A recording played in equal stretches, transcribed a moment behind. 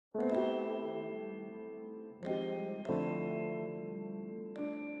The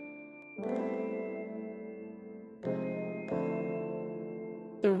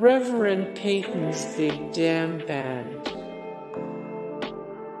Reverend Peyton's Big Damn Band.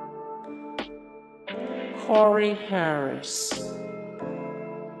 Corey Harris.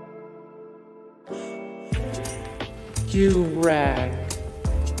 Do-Rag.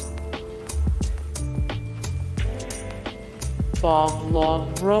 Bob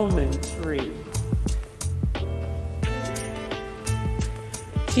Log Roman 3.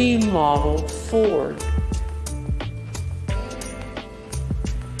 T-Model Ford.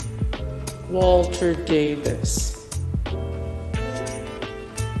 Walter Davis.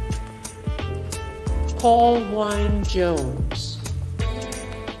 Paul Wine Jones.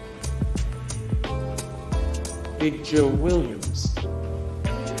 Big Joe Williams.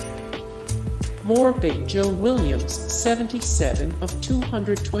 More Big Joe Williams, 77 of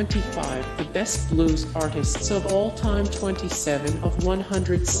 225, the best blues artists of all time, 27 of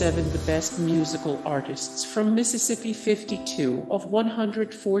 107, the best musical artists from Mississippi, 52 of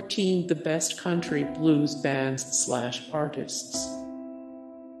 114, the best country blues bands/artists.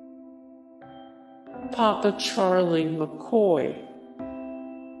 Papa Charlie McCoy.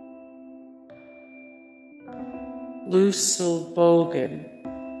 Lucille Bogan.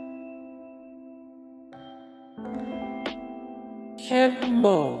 Kev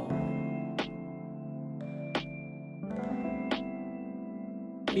Moe.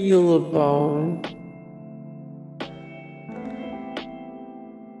 Beulah Bone.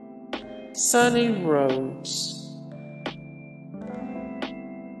 Sonny Rhodes.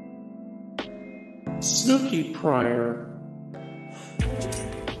 Snooky Pryor.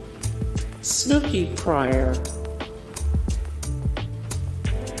 Snooky Pryor.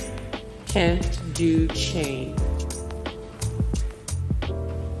 Kent Duchesne.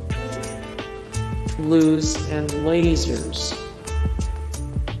 Blues and Lasers.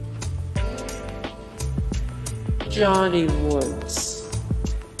 Johnny Woods.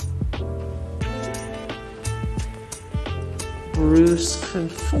 Bruce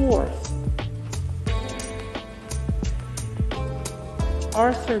Conforth.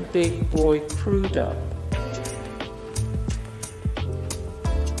 Arthur Big Boy Crudup.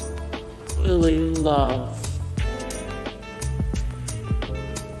 Willie Love.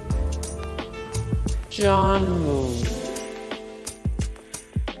 John Moon.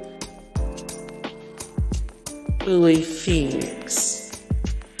 Willie Phoenix.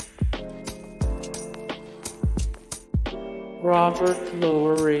 Robert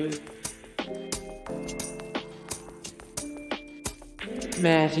Lowery.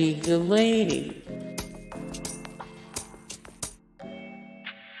 Matty Delaney.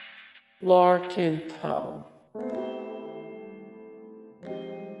 Larkin Poe.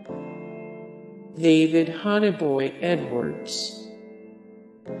 David Honeyboy Edwards.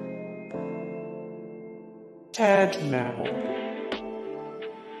 Taj Mahal.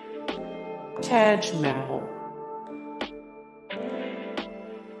 Taj Mahal.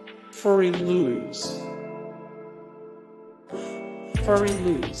 Furry Louise. Furry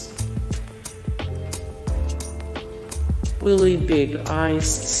Louise. Willie Big Eyes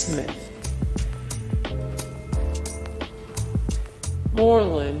Smith.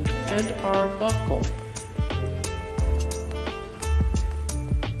 Moreland and Arbuckle.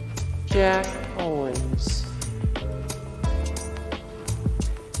 Jack Owens.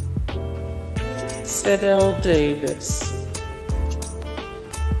 Sedell Davis.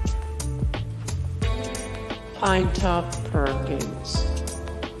 Pinetop Perkins.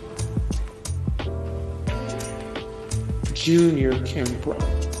 Junior Kimbrough.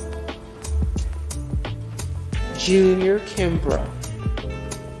 Junior Kimbrough.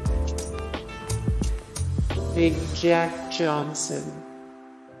 Big Jack Johnson.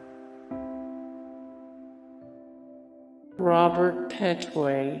 Robert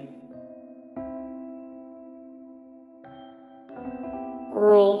Petway.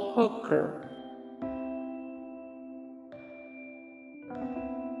 Earl Hooker.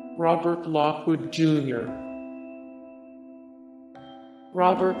 Robert Lockwood Jr.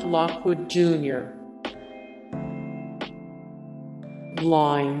 Robert Lockwood Jr.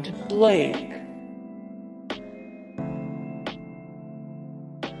 Blind Blake.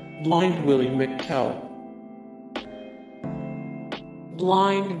 Blind Willie McTell.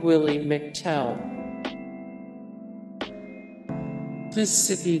 Blind Willie McTell.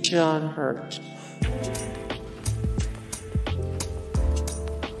 Mississippi John Hurt.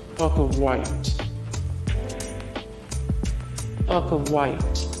 Bubba White. Bubba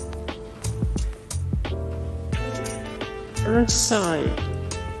White. Earthside.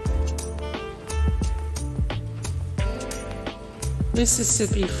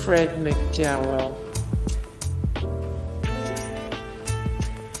 Mississippi Fred McDowell,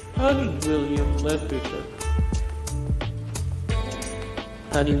 Honey William Ledbetter,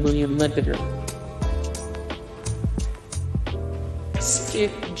 Honey William Ledbetter,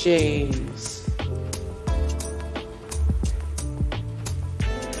 Skip James,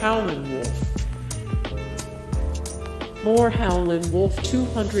 Howlin' Wolf, more Howlin' Wolf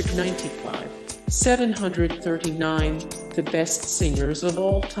 295, 739, the best singers of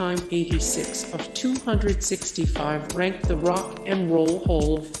all time 86 of 265 ranked the Rock and Roll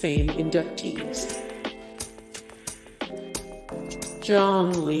Hall of Fame inductees.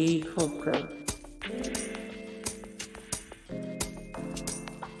 John Lee Hooker,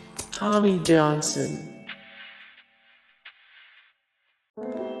 Tommy Johnson,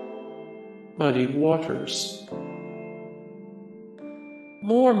 Muddy Waters,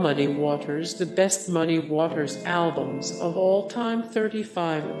 more Muddy Waters, the best Muddy Waters albums of all time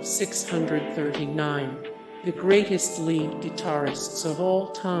 35 of 639, the greatest lead guitarists of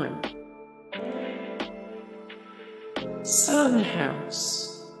all time. Son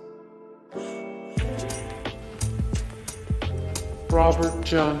House, Robert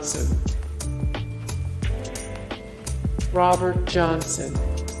Johnson, Robert Johnson,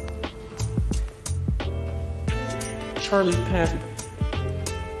 Charlie Patton,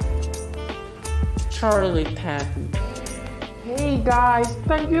 Charlie Patton. Hey guys,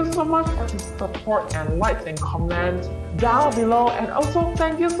 thank you so much for the support and likes and comments down below, and also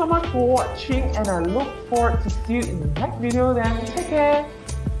thank you so much for watching, and I look forward to see you in the next video. Then take care,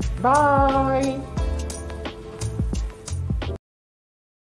 bye.